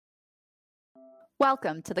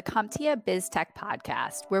Welcome to the CompTIA BizTech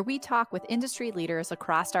podcast, where we talk with industry leaders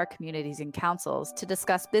across our communities and councils to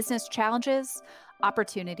discuss business challenges,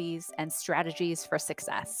 opportunities, and strategies for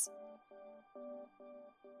success.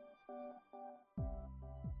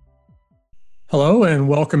 Hello, and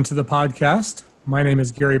welcome to the podcast. My name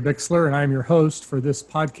is Gary Bixler, and I'm your host for this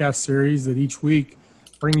podcast series that each week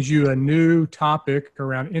brings you a new topic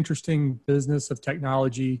around interesting business of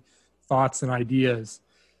technology, thoughts, and ideas.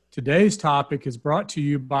 Today's topic is brought to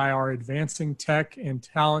you by our Advancing Tech and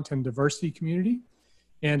Talent and Diversity community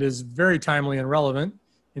and is very timely and relevant.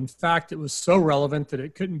 In fact, it was so relevant that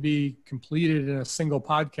it couldn't be completed in a single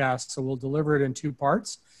podcast, so we'll deliver it in two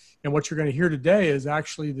parts. And what you're going to hear today is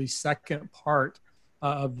actually the second part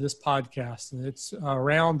of this podcast, and it's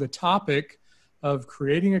around the topic of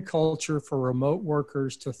creating a culture for remote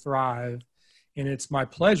workers to thrive. And it's my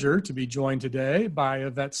pleasure to be joined today by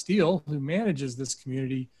Yvette Steele, who manages this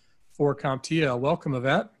community for CompTIA. Welcome,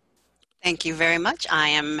 Yvette. Thank you very much. I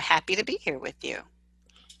am happy to be here with you.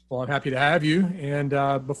 Well, I'm happy to have you. And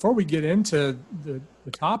before we get into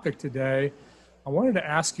the topic today, I wanted to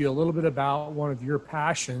ask you a little bit about one of your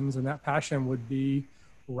passions, and that passion would be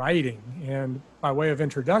writing. And by way of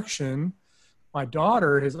introduction, my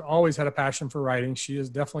daughter has always had a passion for writing. She is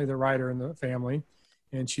definitely the writer in the family,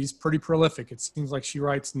 and she's pretty prolific. It seems like she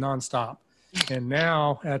writes nonstop. And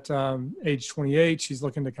now at age 28, she's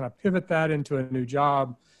looking to kind of pivot that into a new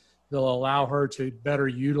job that'll allow her to better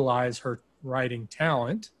utilize her writing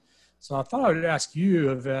talent. So I thought I would ask you,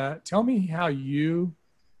 Yvette, tell me how you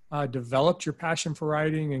developed your passion for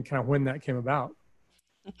writing and kind of when that came about.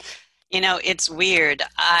 You know, it's weird.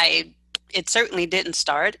 It certainly didn't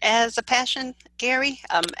start as a passion, Gary.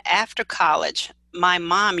 After college, my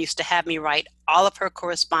mom used to have me write all of her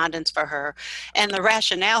correspondence for her. And the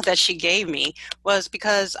rationale that she gave me was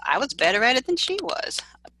because I was better at it than she was.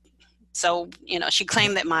 So, you know, she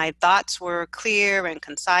claimed that my thoughts were clear and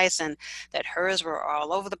concise and that hers were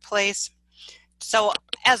all over the place. So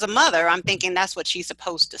as a mother, I'm thinking that's what she's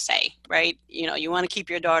supposed to say, right? You know, you want to keep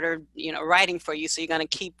your daughter, writing for you. So you're going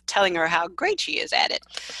to keep telling her how great she is at it.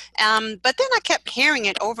 But then I kept hearing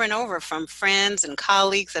it over and over from friends and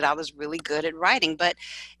colleagues that I was really good at writing, but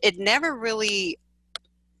it never really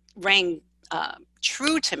rang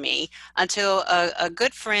true to me until a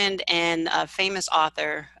good friend and a famous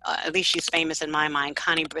author, at least she's famous in my mind,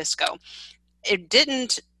 Connie Briscoe.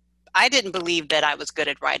 I didn't believe that I was good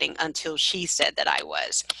at writing until she said that I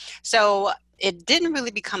was. So it didn't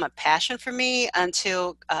really become a passion for me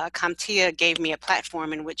until CompTIA gave me a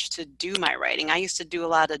platform in which to do my writing. I used to do a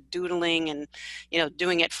lot of doodling and,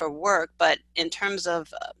 doing it for work. But in terms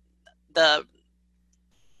of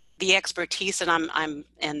the expertise that I'm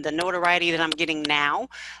and the notoriety that I'm getting now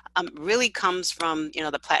really comes from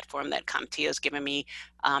the platform that CompTIA has given me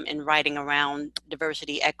in writing around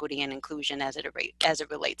diversity, equity, and inclusion as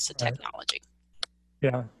it relates to technology.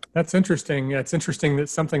 Yeah, that's interesting. It's interesting that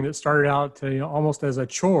something that started out almost as a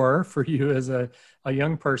chore for you as a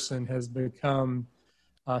young person has become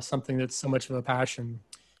something that's so much of a passion.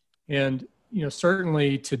 And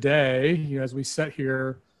certainly today, as we sit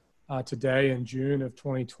here today in June of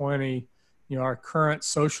 2020, our current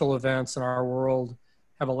social events in our world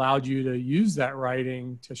have allowed you to use that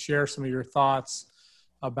writing to share some of your thoughts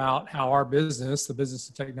about how our business, the business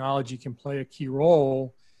of technology, can play a key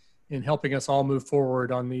role in helping us all move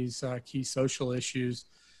forward on these key social issues.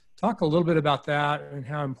 Talk a little bit about that and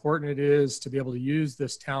how important it is to be able to use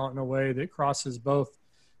this talent in a way that crosses both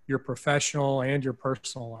your professional and your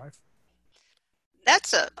personal life.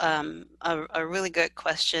 That's a really good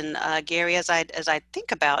question, Gary. As I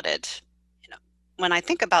think about it, when I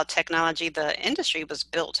think about technology, the industry was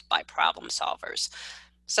built by problem solvers.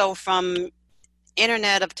 So from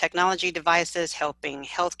Internet of Technology devices helping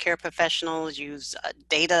healthcare professionals use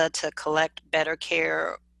data to collect better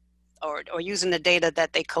care, or using the data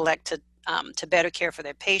that they collect to better care for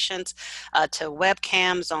their patients, to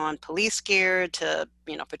webcams on police gear to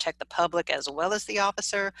protect the public as well as the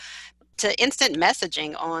officer, to instant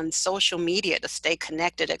messaging on social media to stay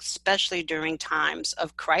connected, especially during times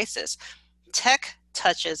of crisis. Tech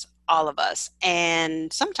touches all of us,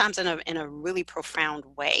 and sometimes in a really profound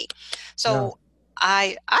way. So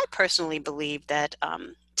I personally believe that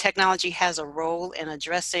technology has a role in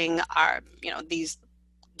addressing our these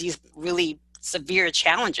really severe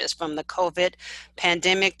challenges, from the COVID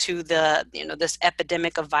pandemic to the this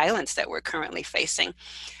epidemic of violence that we're currently facing.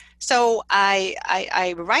 So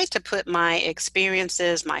I write to put my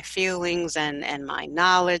experiences, my feelings, and my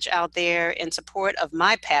knowledge out there in support of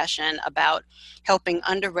my passion about helping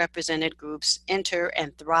underrepresented groups enter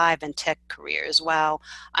and thrive in tech careers, while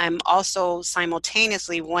I'm also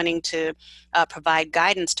simultaneously wanting to provide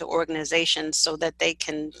guidance to organizations so that they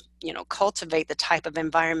can, cultivate the type of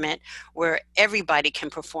environment where everybody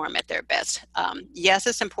can perform at their best. Yes,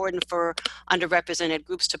 it's important for underrepresented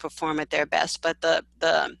groups to perform at their best, but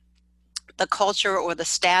the culture or the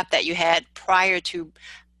staff that you had prior to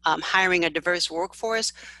hiring a diverse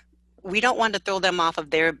workforce, we don't want to throw them off of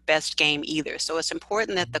their best game either. So it's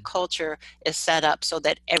important that the culture is set up so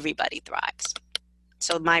that everybody thrives.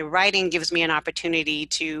 So my writing gives me an opportunity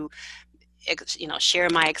to, share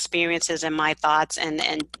my experiences and my thoughts and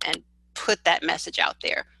put that message out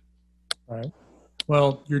there. All right.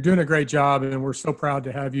 Well, you're doing a great job, and we're so proud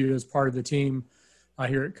to have you as part of the team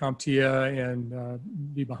here at CompTIA and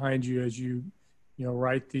be behind you as you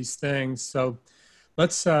write these things. So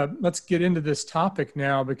let's get into this topic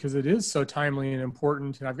now, because it is so timely and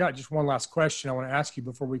important. And I've got just one last question I want to ask you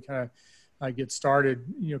before we kind of get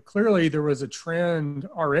started. Clearly there was a trend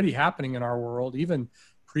already happening in our world, even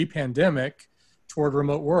pre-pandemic, toward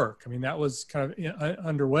remote work. I mean, that was kind of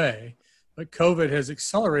underway, but COVID has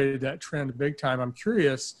accelerated that trend big time. I'm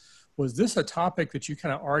curious, was this a topic that you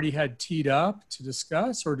kind of already had teed up to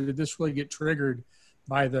discuss, or did this really get triggered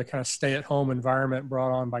by the kind of stay-at-home environment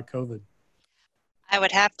brought on by COVID? I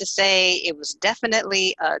would have to say it was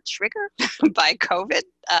definitely a trigger by COVID.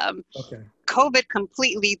 Okay. COVID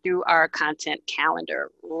completely threw our content calendar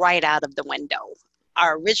right out of the window.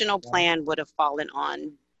 Our original plan would have fallen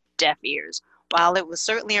on deaf ears. While it was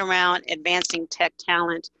certainly around advancing tech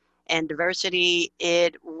talent and diversity,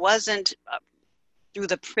 it wasn't through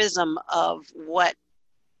the prism of what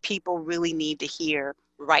people really need to hear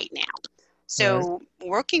right now. So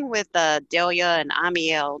working with Delia and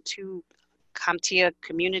Amiel, two CompTIA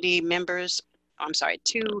community members,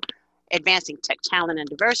 two advancing tech talent and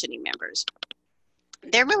diversity members,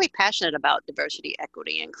 they're really passionate about diversity,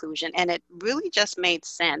 equity, inclusion, and it really just made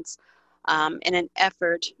sense in an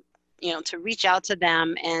effort, to reach out to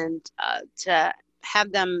them and to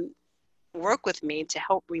have them work with me to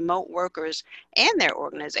help remote workers and their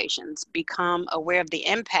organizations become aware of the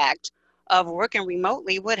impact of working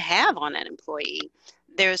remotely would have on an employee.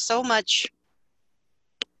 There's so much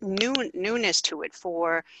newness to it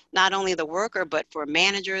for not only the worker, but for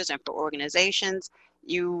managers and for organizations.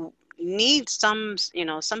 You need some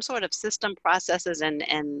sort of system processes and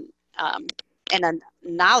a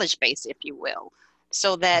knowledge base, if you will,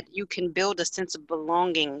 so that you can build a sense of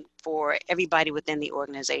belonging for everybody within the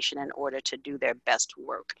organization in order to do their best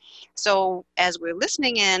work. So as we're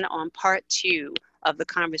listening in on part 2 of the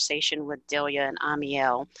conversation with Delia and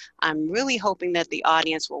Amiel, I'm really hoping that the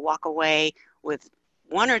audience will walk away with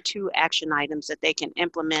 1 or 2 action items that they can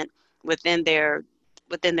implement within their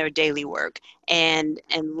daily work and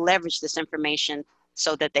leverage this information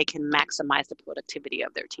so that they can maximize the productivity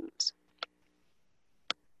of their teams.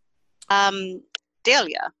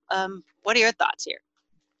 Delia, what are your thoughts here?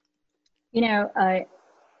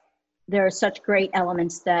 There are such great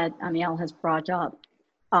elements that Amiel has brought up.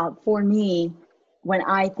 For me, when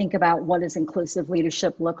I think about what does inclusive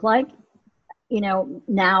leadership look like,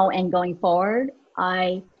 now and going forward,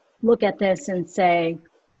 I look at this and say,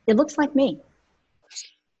 it looks like me.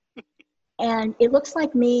 And it looks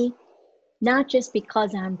like me, not just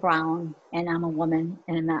because I'm brown and I'm a woman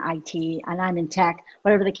and I'm in IT and I'm in tech,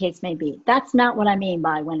 whatever the case may be. That's not what I mean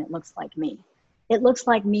by when it looks like me. It looks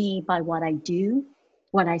like me by what I do,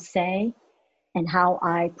 what I say, and how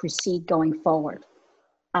I proceed going forward.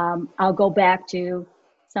 I'll go back to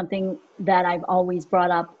something that I've always brought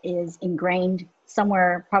up is ingrained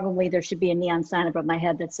somewhere. Probably there should be a neon sign above my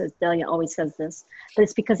head that says, Delia always says this, but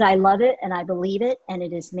it's because I love it and I believe it and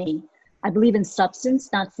it is me. I believe in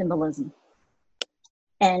substance, not symbolism.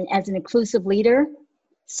 And as an inclusive leader,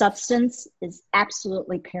 substance is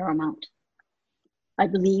absolutely paramount. I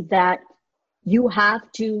believe that you have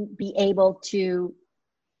to be able to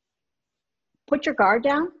put your guard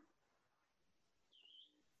down,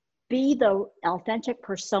 be the authentic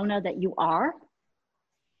persona that you are,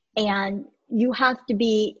 and you have to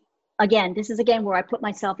be, again, this is again where I put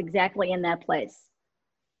myself exactly in that place.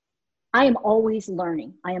 I am always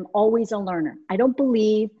learning. I am always a learner. I don't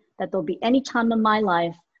believe that there'll be any time in my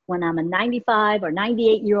life when I'm a 95 or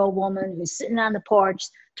 98-year-old woman who's sitting on the porch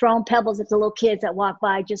throwing pebbles at the little kids that walk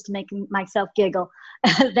by just to make myself giggle,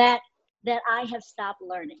 that I have stopped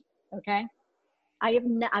learning, okay? I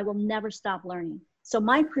will never stop learning. So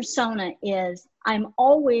my persona is I'm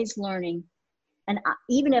always learning. And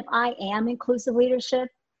even if I am inclusive leadership,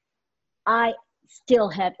 I still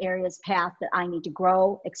have areas path that I need to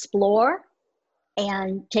grow, explore,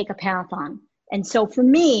 and take a path on. And so for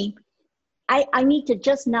me, I need to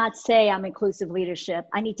just not say I'm inclusive leadership.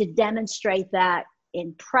 I need to demonstrate that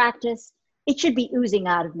in practice. It should be oozing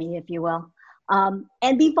out of me, if you will,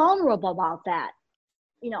 and be vulnerable about that.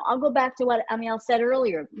 I'll go back to what Amiel said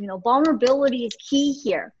earlier. Vulnerability is key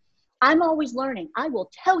here. I'm always learning. I will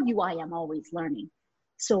tell you I am always learning.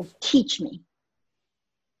 So teach me.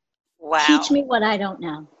 Wow. Teach me what I don't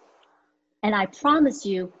know. And I promise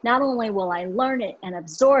you, not only will I learn it and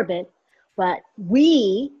absorb it, but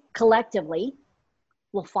we collectively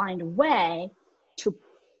will find a way to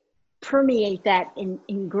permeate that and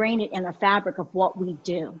ingrain it in the fabric of what we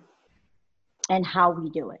do and how we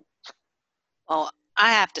do it. Well,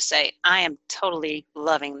 I have to say, I am totally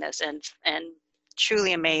loving this and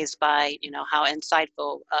truly amazed by, how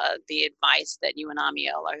insightful the advice that you and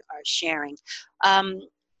Amiel are sharing.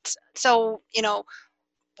 So,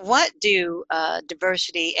 what do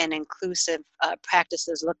diversity and inclusive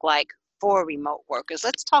practices look like for remote workers?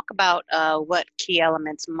 Let's talk about what key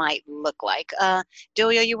elements might look like.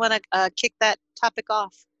 Delia, you want to kick that topic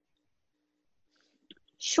off?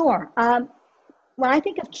 Sure. When I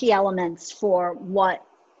think of key elements for what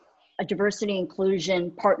a diversity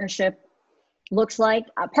inclusion partnership looks like,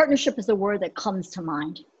 partnership is the word that comes to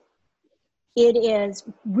mind. It is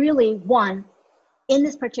really one, in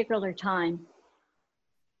this particular time,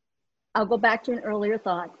 I'll go back to an earlier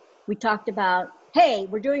thought. We talked about, hey,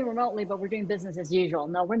 we're doing remotely, but we're doing business as usual.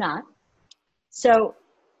 No, we're not. So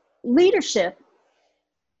leadership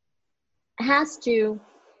has to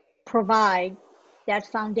provide that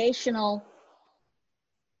foundational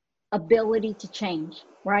ability to change,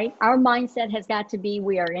 right? Our mindset has got to be,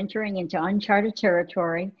 we are entering into uncharted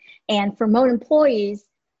territory. And for remote employees,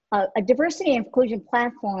 a diversity and inclusion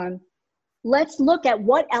platform, let's look at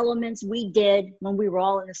what elements we did when we were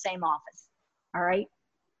all in the same office, all right?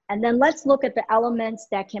 And then let's look at the elements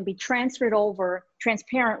that can be transferred over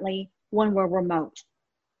transparently when we're remote.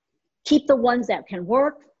 Keep the ones that can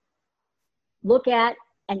work, look at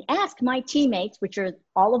and ask my teammates, which are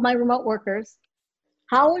all of my remote workers,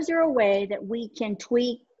 how is there a way that we can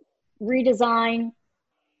tweak, redesign,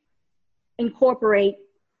 incorporate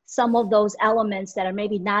some of those elements that are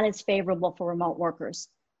maybe not as favorable for remote workers?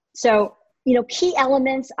 So, key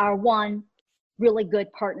elements are one, really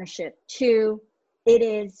good partnership. Two,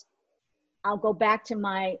 I'll go back to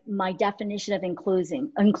my definition of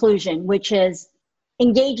inclusion, which is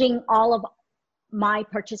engaging all of my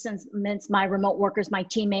participants, my remote workers, my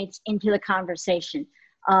teammates into the conversation,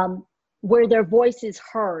 where their voice is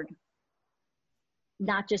heard,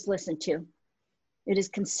 not just listened to. It is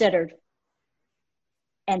considered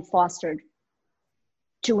and fostered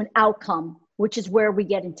to an outcome, which is where we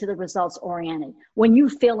get into the results oriented. When you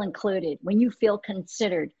feel included, when you feel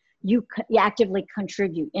considered, you actively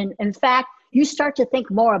contribute. And in fact, you start to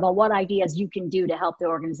think more about what ideas you can do to help the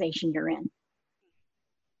organization you're in,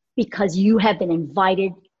 because you have been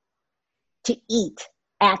invited to eat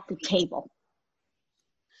at the table.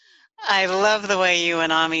 I love the way you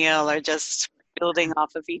and Amiel are just building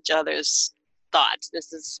off of each other's thoughts.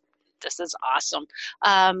 This is awesome.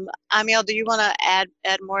 Amiel, do you want to add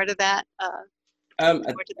more to that? More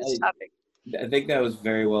to this topic? I think that was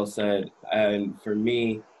very well said. And for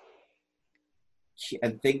me, I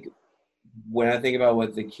think when I think about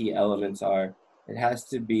what the key elements are, it has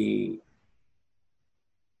to be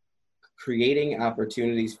creating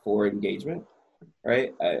opportunities for engagement,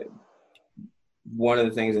 right? One of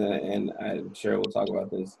the things, and I'm sure we'll talk about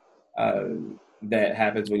this, that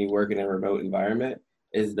happens when you work in a remote environment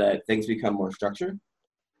is that things become more structured,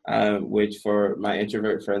 which for my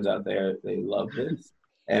introvert friends out there, they love this.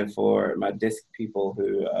 And for my DISC people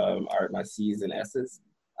who are my C's and S's,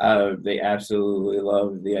 they absolutely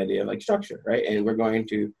love the idea of like structure, right? And we're going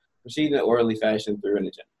to proceed in an orderly fashion through an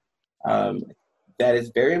agenda. That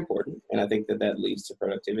is very important, and I think that leads to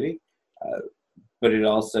productivity, but it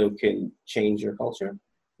also can change your culture.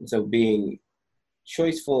 And so being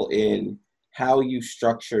choiceful in how you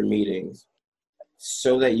structure meetings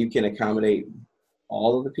so that you can accommodate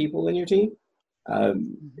all of the people in your team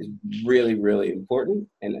is really, really important.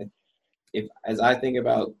 And as I think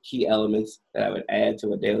about key elements that I would add to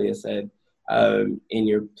what Delia said in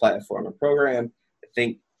your platform or program, I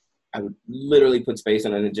think I would literally put space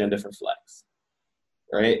on an agenda for flex,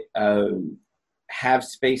 right? Have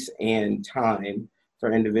space and time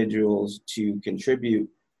for individuals to contribute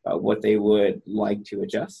what they would like to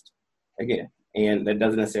adjust. Again, and that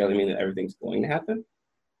doesn't necessarily mean that everything's going to happen,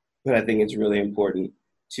 but I think it's really important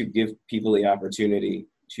to give people the opportunity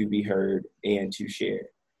to be heard and to share.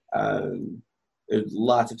 There's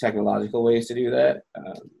lots of technological ways to do that.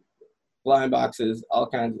 Blind boxes, all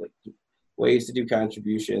kinds of like ways to do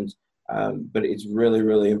contributions. But it's really,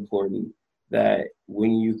 really important that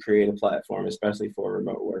when you create a platform, especially for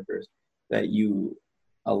remote workers, that you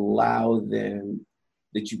allow them,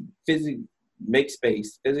 that you physically make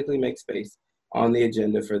space on the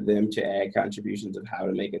agenda for them to add contributions of how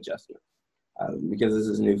to make adjustments. Because this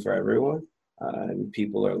is new for everyone, and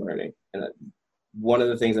people are learning. And one of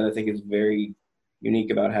the things that I think is very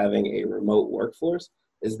unique about having a remote workforce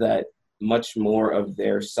is that much more of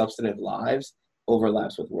their substantive lives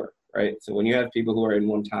overlaps with work, right? So when you have people who are in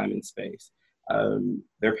one time and space,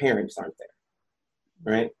 their parents aren't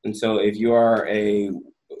there, right? And so if you are an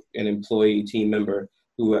employee team member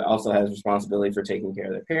who also has responsibility for taking care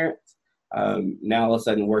of their parents, now all of a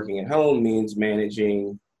sudden working at home means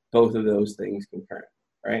managing both of those things concurrent,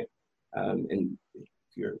 right? And if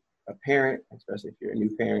you're a parent, especially if you're a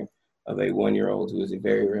new parent of a 1-year-old who is a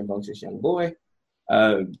very rambunctious young boy,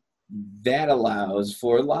 that allows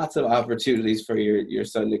for lots of opportunities for your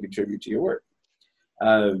son to contribute to your work.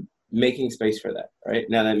 Making space for that, right?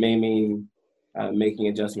 Now that may mean making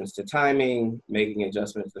adjustments to timing, making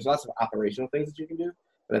adjustments. There's lots of operational things that you can do,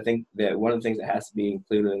 but I think that one of the things that has to be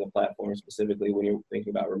included in the platform, specifically when you're thinking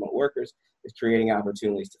about remote workers, is creating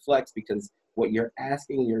opportunities to flex, because what you're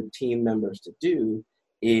asking your team members to do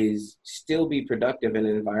is still be productive in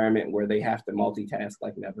an environment where they have to multitask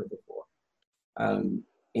like never before.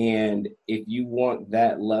 And if you want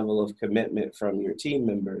that level of commitment from your team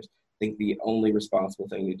members, I think the only responsible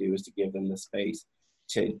thing to do is to give them the space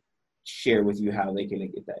to share with you how they can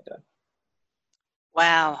get that done.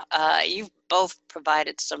 Wow, you've both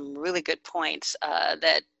provided some really good points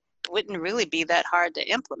that wouldn't really be that hard to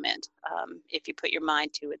implement if you put your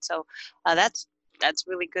mind to it. So that's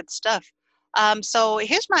really good stuff. So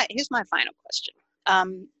here's my final question.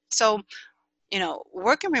 So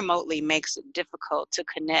working remotely makes it difficult to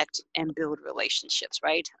connect and build relationships,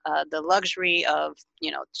 right? The luxury of,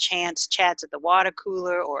 chance chats at the water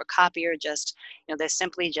cooler or a copier just, they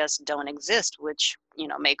simply just don't exist, which,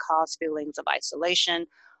 may cause feelings of isolation,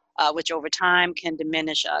 which over time can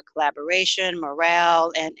diminish collaboration,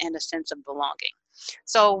 morale, and a sense of belonging.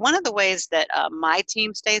 So one of the ways that my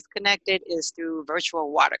team stays connected is through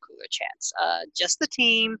virtual water cooler chats. Just the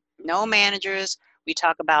team, no managers. We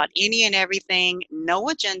talk about any and everything, no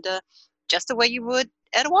agenda, just the way you would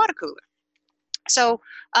at a water cooler. So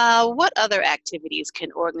what other activities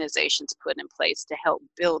can organizations put in place to help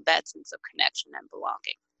build that sense of connection and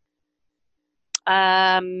belonging?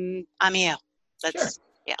 Amiel, Sure.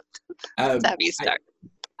 Yeah, let's have you start.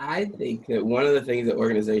 I think that one of the things that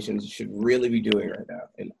organizations should really be doing right now,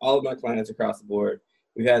 and all of my clients across the board,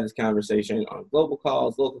 we've had this conversation on global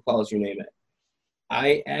calls, local calls, you name it.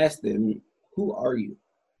 I asked them, who are you?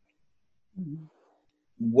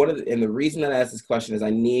 And the reason that I ask this question is I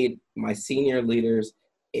need my senior leaders,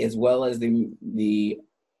 as well as the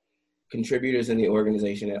contributors in the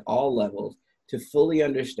organization at all levels, to fully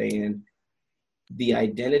understand the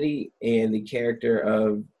identity and the character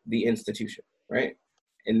of the institution, right?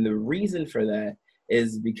 And the reason for that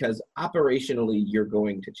is because operationally you're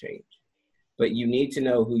going to change, but you need to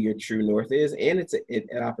know who your true north is, and it's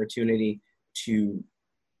an opportunity to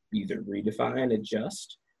either redefine,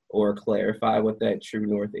 adjust, or clarify what that true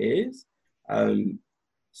north is,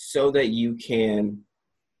 so that you can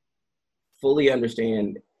fully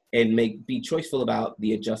understand and be choiceful about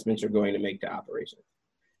the adjustments you're going to make to operations.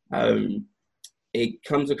 It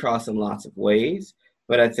comes across in lots of ways,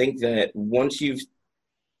 but I think that once you've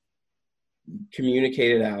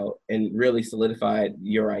communicated out and really solidified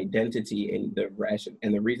your identity and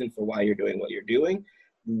the reason for why you're doing what you're doing,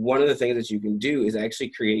 one of the things that you can do is actually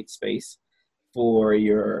create space for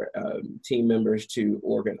your team members to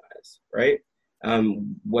organize, right?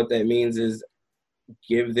 What that means is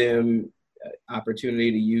give them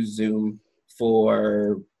opportunity to use Zoom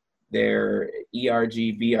for their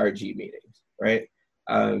ERG, BRG meetings, right?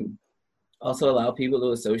 Also allow people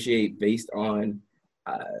to associate based on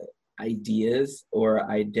ideas or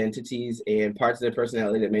identities and parts of their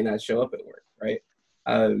personality that may not show up at work, right?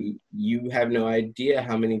 You have no idea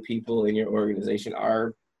how many people in your organization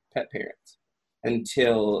are pet parents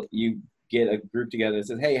until you get a group together that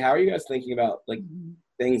says, hey, how are you guys thinking about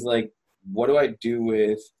things like, what do I do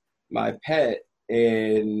with my pet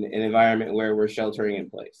in an environment where we're sheltering in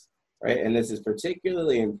place, right? And this is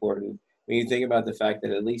particularly important when you think about the fact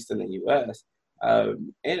that at least in the US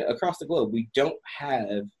and across the globe, we don't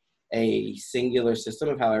have a singular system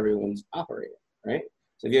of how everyone's operating, right?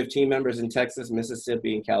 So if you have team members in Texas,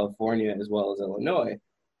 Mississippi, and California, as well as Illinois,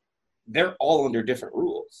 they're all under different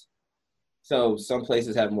rules. So some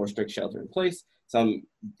places have more strict shelter in place. some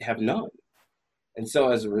have none. And so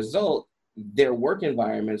as a result, their work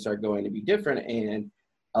environments are going to be different, and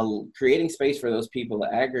creating space for those people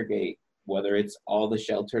to aggregate, whether it's all the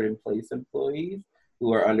sheltered in place employees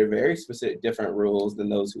who are under very specific different rules than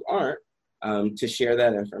those who aren't, to share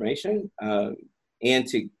that information and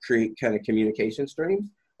to create kind of communication streams,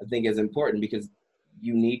 I think is important, because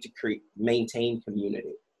you need to maintain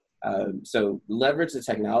community. So leverage the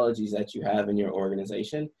technologies that you have in your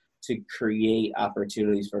organization to create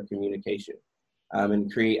opportunities for communication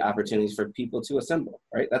and create opportunities for people to assemble,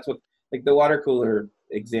 right? That's what, like the water cooler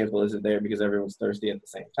example isn't there because everyone's thirsty at the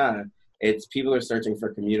same time. It's people are searching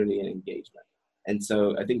for community and engagement. And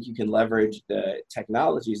so I think you can leverage the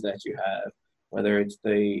technologies that you have, whether it's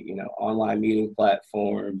the online meeting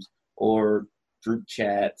platforms or group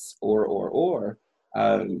chats or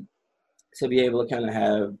to be able to kind of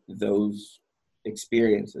have those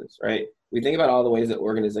experiences, right? We think about all the ways that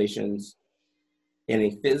organizations in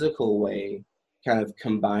a physical way kind of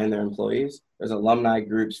combine their employees. There's alumni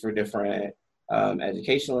groups for different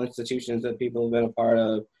educational institutions that people have been a part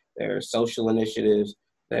of. There's social initiatives.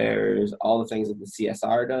 There's all the things that the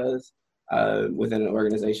CSR does within an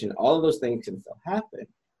organization. All of those things can still happen,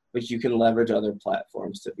 but you can leverage other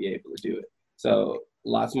platforms to be able to do it. So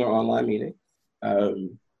lots more online meetings.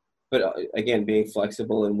 But again, being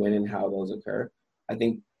flexible in when and how those occur. I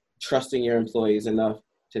think trusting your employees enough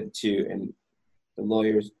to and the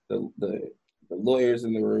lawyers, the lawyers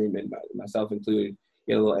in the room, and myself included,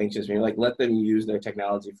 get a little anxious when you're like, let them use their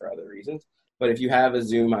technology for other reasons. But if you have a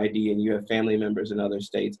Zoom ID and you have family members in other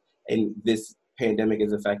states and this pandemic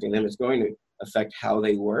is affecting them, it's going to affect how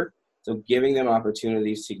they work. So giving them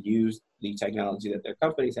opportunities to use the technology that their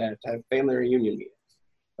companies have to have family reunion meetings,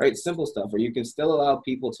 right? Simple stuff where you can still allow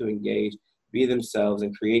people to engage, be themselves,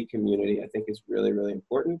 and create community, I think is really, really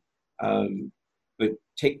important. But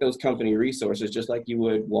take those company resources, just like you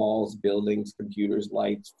would walls, buildings, computers,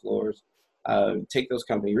 lights, floors, take those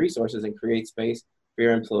company resources and create space for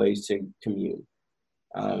your employees to commune.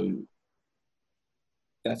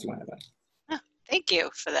 That's my advice. Thank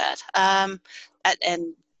you for that.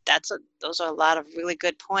 And those are a lot of really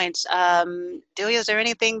good points. Delia, is there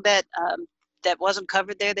anything that that wasn't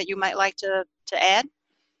covered there that you might like to add?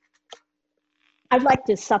 I'd like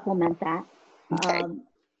to supplement that. Okay.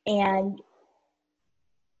 And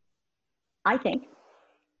I think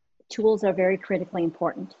tools are very critically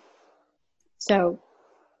important. So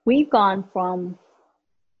we've gone from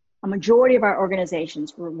a majority of our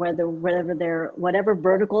organizations, whatever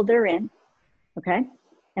vertical they're in, okay,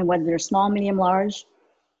 and whether they're small, medium, large,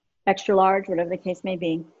 extra large, whatever the case may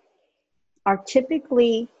be, are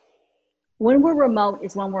typically, when we're remote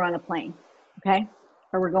is when we're on a plane, okay,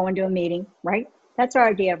 or we're going to a meeting, right? That's our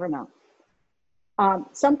idea of remote.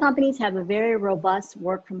 Some companies have a very robust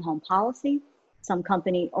work from home policy. Some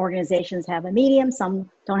organizations have a medium, some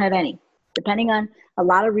don't have any. Depending on a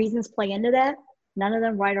lot of reasons play into that. None of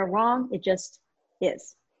them right or wrong, it just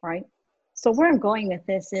is, right? So where I'm going with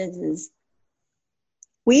this is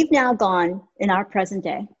we've now gone in our present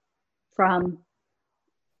day from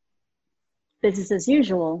business as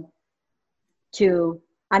usual to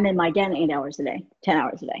I'm in my den 8 hours a day, 10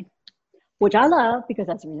 hours a day, which I love because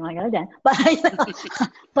that's the reason why I got a den.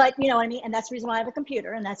 But you know what I mean? And that's the reason why I have a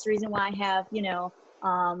computer, and that's the reason why I have,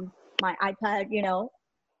 my iPad,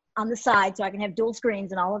 on the side so I can have dual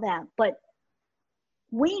screens and all of that. But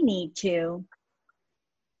we need to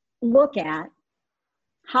look at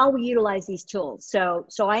how we utilize these tools. So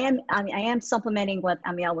I am supplementing what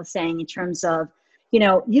Amiel was saying in terms of,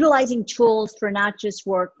 utilizing tools for not just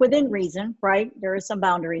work within reason, right? There are some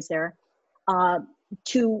boundaries there,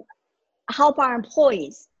 to help our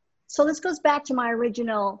employees. So this goes back to my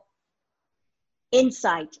original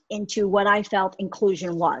insight into what I felt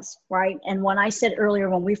inclusion was, right? And when I said earlier,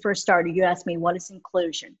 when we first started, you asked me, what is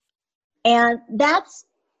inclusion? And that's,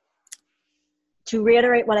 to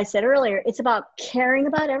reiterate what I said earlier, it's about caring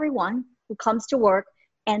about everyone who comes to work,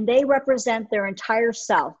 and they represent their entire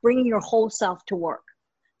self, bringing your whole self to work.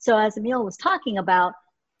 So as Amiel was talking about,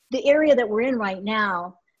 the area that we're in right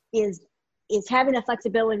now is having the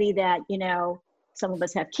flexibility that, some of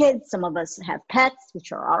us have kids, some of us have pets,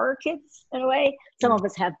 which are our kids in a way. Some of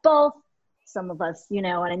us have both. Some of us, you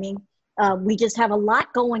know what I mean? We just have a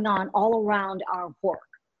lot going on all around our work.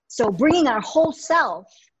 So bringing our whole self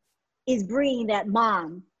is bringing that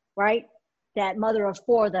mom, right? That mother of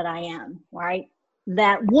four that I am, right?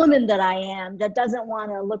 That woman that I am that doesn't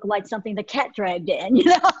want to look like something the cat dragged in,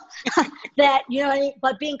 that, what I mean?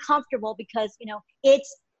 But being comfortable because,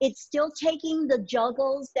 it's still taking the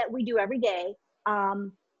juggles that we do every day,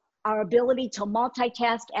 our ability to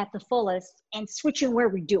multitask at the fullest and switching where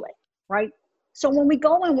we do it, right? So when we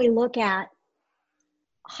go and we look at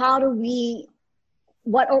how do we,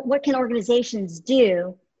 what can organizations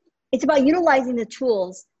do, it's about utilizing the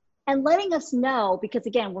tools and letting us know, because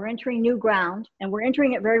again, we're entering new ground and we're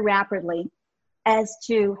entering it very rapidly, as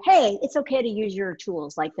to, hey, it's okay to use your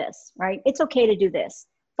tools like this, right? It's okay to do this.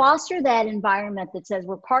 Foster that environment that says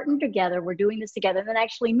we're partnering together, we're doing this together, and then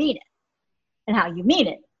actually mean it. And how you mean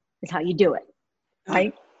it is how you do it,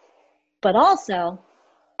 right? But also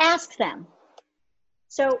ask them.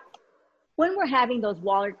 So when we're having those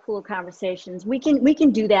water cooler conversations, we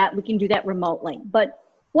can do that. We can do that remotely. But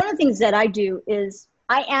one of the things that I do is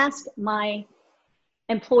I ask my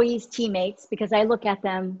employees, teammates, because I look at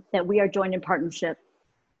them that we are joined in partnership,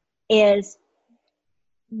 is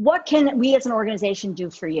what can we as an organization do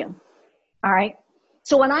for you? All right.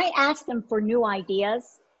 So when I ask them for new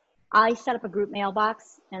ideas, I set up a group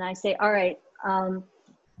mailbox and I say, all right,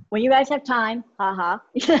 when you guys have time,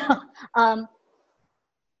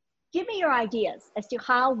 give me your ideas as to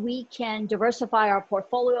how we can diversify our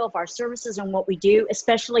portfolio of our services and what we do,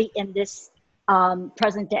 especially in this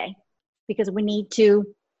present day, because we need to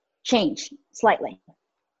change slightly.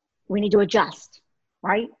 We need to adjust,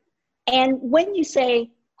 right? And when you say,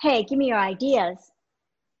 hey, give me your ideas,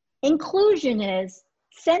 inclusion is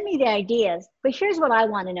send me the ideas, but here's what I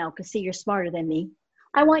want to know, because see, you're smarter than me.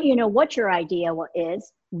 I want you to know what your idea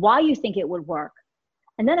is, why you think it would work,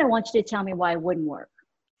 and then I want you to tell me why it wouldn't work.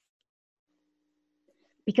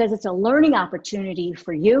 Because it's a learning opportunity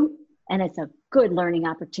for you, and it's a good learning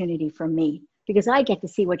opportunity for me, because I get to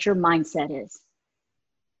see what your mindset is.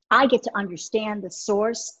 I get to understand the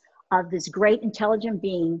source of this great intelligent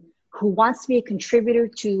being who wants to be a contributor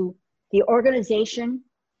to the organization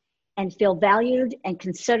and feel valued and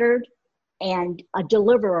considered and a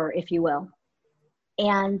deliverer, if you will.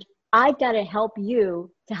 And I've got to help you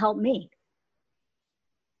to help me.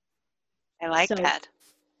 I like that.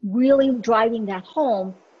 Really driving that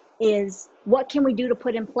home is what can we do to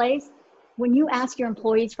put in place? When you ask your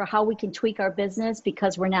employees for how we can tweak our business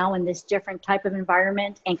because we're now in this different type of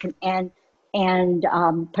environment and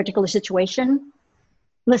particular situation,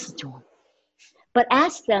 listen to them. But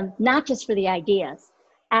ask them not just for the ideas,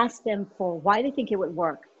 ask them for why they think it would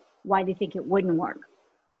work, why they think it wouldn't work.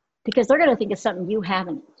 Because they're going to think it's something you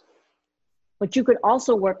haven't. But you could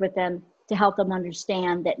also work with them to help them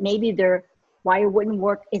understand that maybe why it wouldn't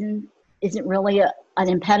work isn't really an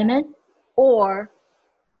impediment, or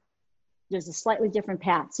there's a slightly different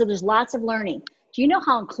path. So there's lots of learning. Do you know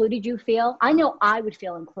how included you feel? I know I would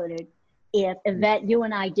feel included if Yvette, you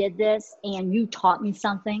and I did this and you taught me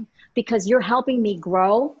something, because you're helping me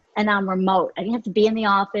grow and I'm remote. I didn't have to be in the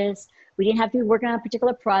office. We didn't have to be working on a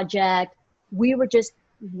particular project. We were just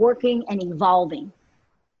working and evolving.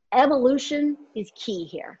 Evolution is key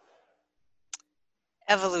here.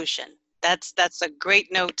 Evolution. That's a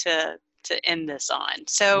great note to end this on.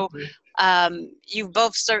 So you've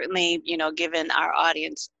both certainly, given our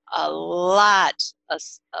audience a lot of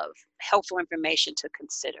helpful information to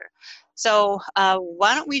consider. So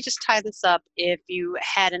why don't we just tie this up if you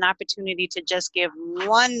had an opportunity to just give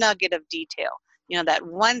one nugget of detail, that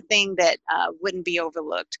one thing that wouldn't be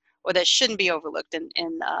overlooked or that shouldn't be overlooked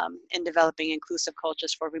in developing inclusive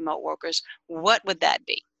cultures for remote workers, what would that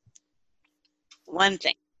be? One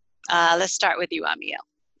thing. Let's start with you, Amiel.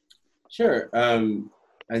 Sure.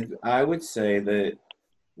 I would say that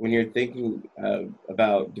when you're thinking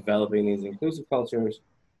about developing these inclusive cultures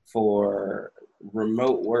for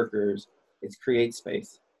remote workers, it's create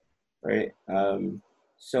space, right?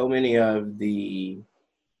 So many of the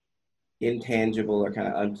intangible or kind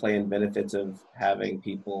of unplanned benefits of having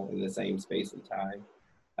people in the same space and time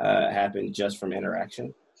happen just from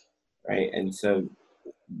interaction, right? And so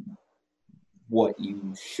what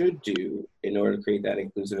you should do in order to create that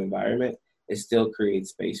inclusive environment is still create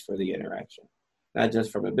space for the interaction, not just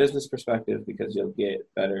from a business perspective, because you'll get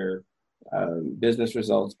better business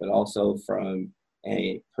results, but also from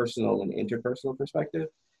a personal and interpersonal perspective,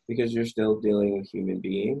 because you're still dealing with human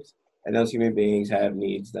beings, and those human beings have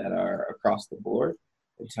needs that are across the board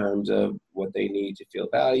in terms of what they need to feel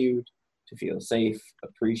valued, to feel safe,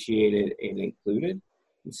 appreciated, and included.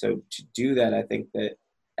 And so to do that, I think that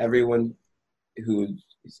everyone who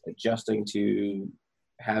is adjusting to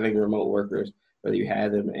having remote workers, whether you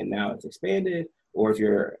had them and now it's expanded, or if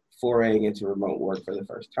you're foraying into remote work for the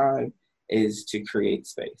first time, is to create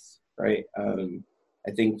space, right?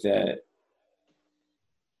 I think that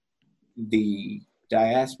the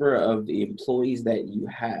diaspora of the employees that you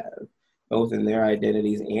have, both in their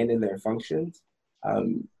identities and in their functions,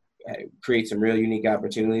 create some real unique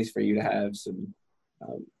opportunities for you to have some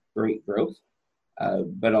great growth.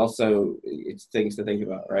 But also it's things to think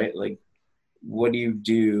about, right? Like what do you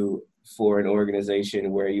do for an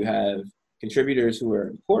organization where you have contributors who are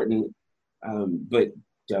important, but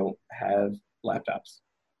don't have laptops,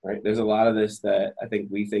 right? There's a lot of this that I think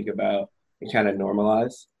we think about and kind of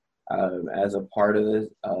normalize as a part of this,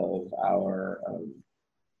 of our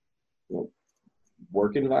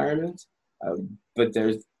work environment. But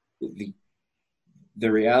there's the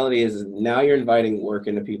reality is now you're inviting work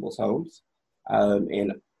into people's homes,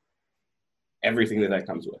 and everything that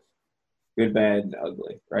comes with, good, bad, and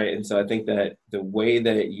ugly, right? And so I think that the way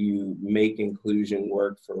that you make inclusion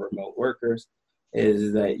work for remote workers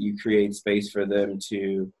is that you create space for them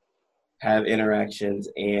to have interactions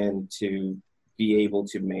and to be able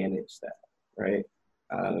to manage that, right?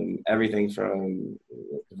 Everything from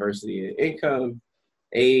diversity of income,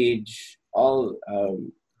 age, all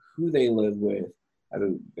who they live with. I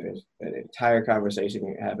mean, there's an entire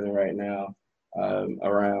conversation happening right now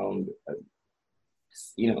around,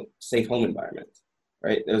 safe home environments,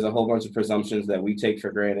 right? There's a whole bunch of presumptions that we take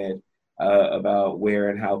for granted about where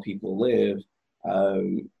and how people live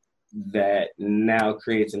that now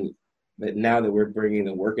creates that now that we're bringing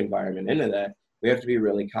the work environment into that, we have to be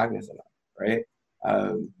really cognizant of, right?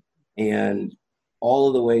 And all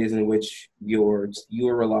of the ways in which you're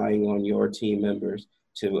relying on your team members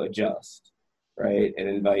to adjust, right? And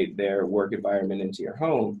invite their work environment into your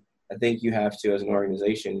home. I think you have to, as an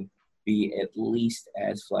organization, be at least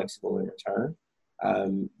as flexible in return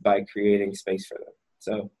by creating space for them.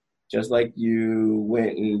 So just like you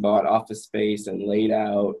went and bought office space and laid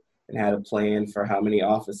out and had a plan for how many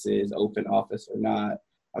offices, open office or not,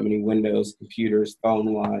 how many windows, computers, phone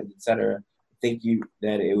lines, et cetera, I think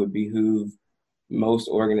that it would behoove most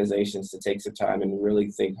organizations to take some time and really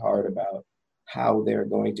think hard about how they're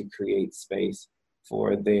going to create space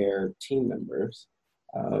for their team members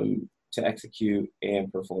to execute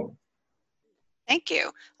and perform. Thank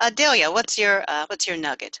you. Delia, what's your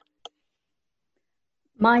nugget?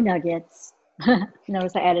 My nuggets,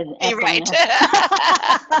 notice I added an F right.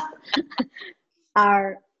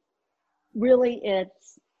 are really,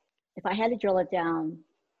 if I had to drill it down,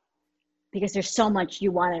 because there's so much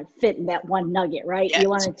you want to fit in that one nugget, right? Yes. You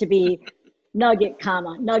want it to be nugget,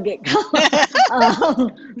 comma,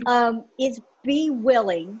 is be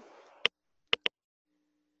willing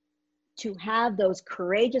to have those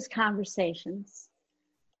courageous conversations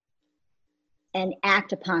and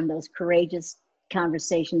act upon those courageous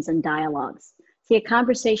conversations and dialogues. See, a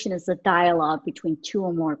conversation is a dialogue between two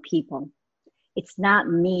or more people. It's not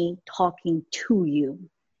me talking to you.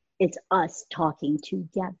 It's us talking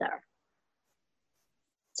together.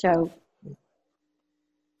 So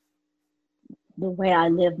the way I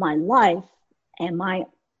live my life and my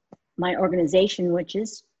organization, which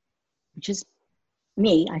is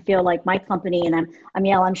me, I feel like my company, and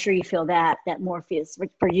Amiel, I'm sure you feel that Morpheus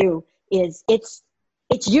for you is it's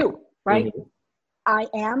you, right? Mm-hmm. I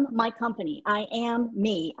am my company. I am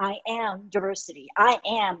me. I am diversity. I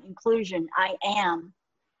am inclusion. I am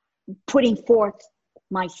putting forth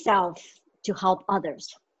myself to help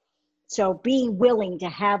others. So being willing to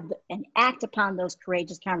have and act upon those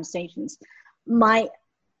courageous conversations. My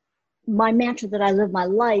mantra that I live my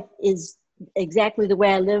life is exactly the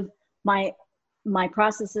way I live my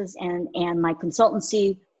processes and my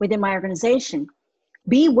consultancy within my organization.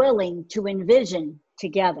 Be willing to envision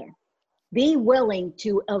together. Be willing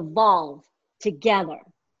to evolve together.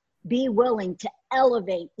 Be willing to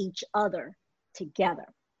elevate each other together.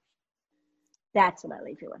 That's what I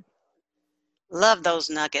leave you with. Love those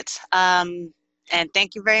nuggets. And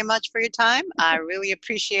thank you very much for your time. I really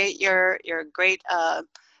appreciate your great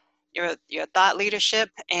your thought leadership,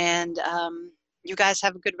 and you guys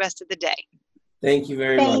have a good rest of the day. Thank you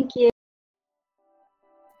very much. Thank you.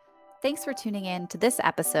 Thanks for tuning in to this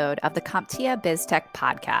episode of the CompTIA BizTech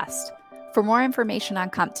podcast. For more information on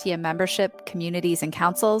CompTIA membership, communities, and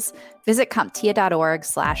councils, visit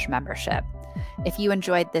CompTIA.org/membership. If you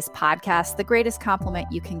enjoyed this podcast, the greatest compliment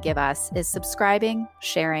you can give us is subscribing,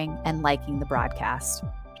 sharing, and liking the broadcast.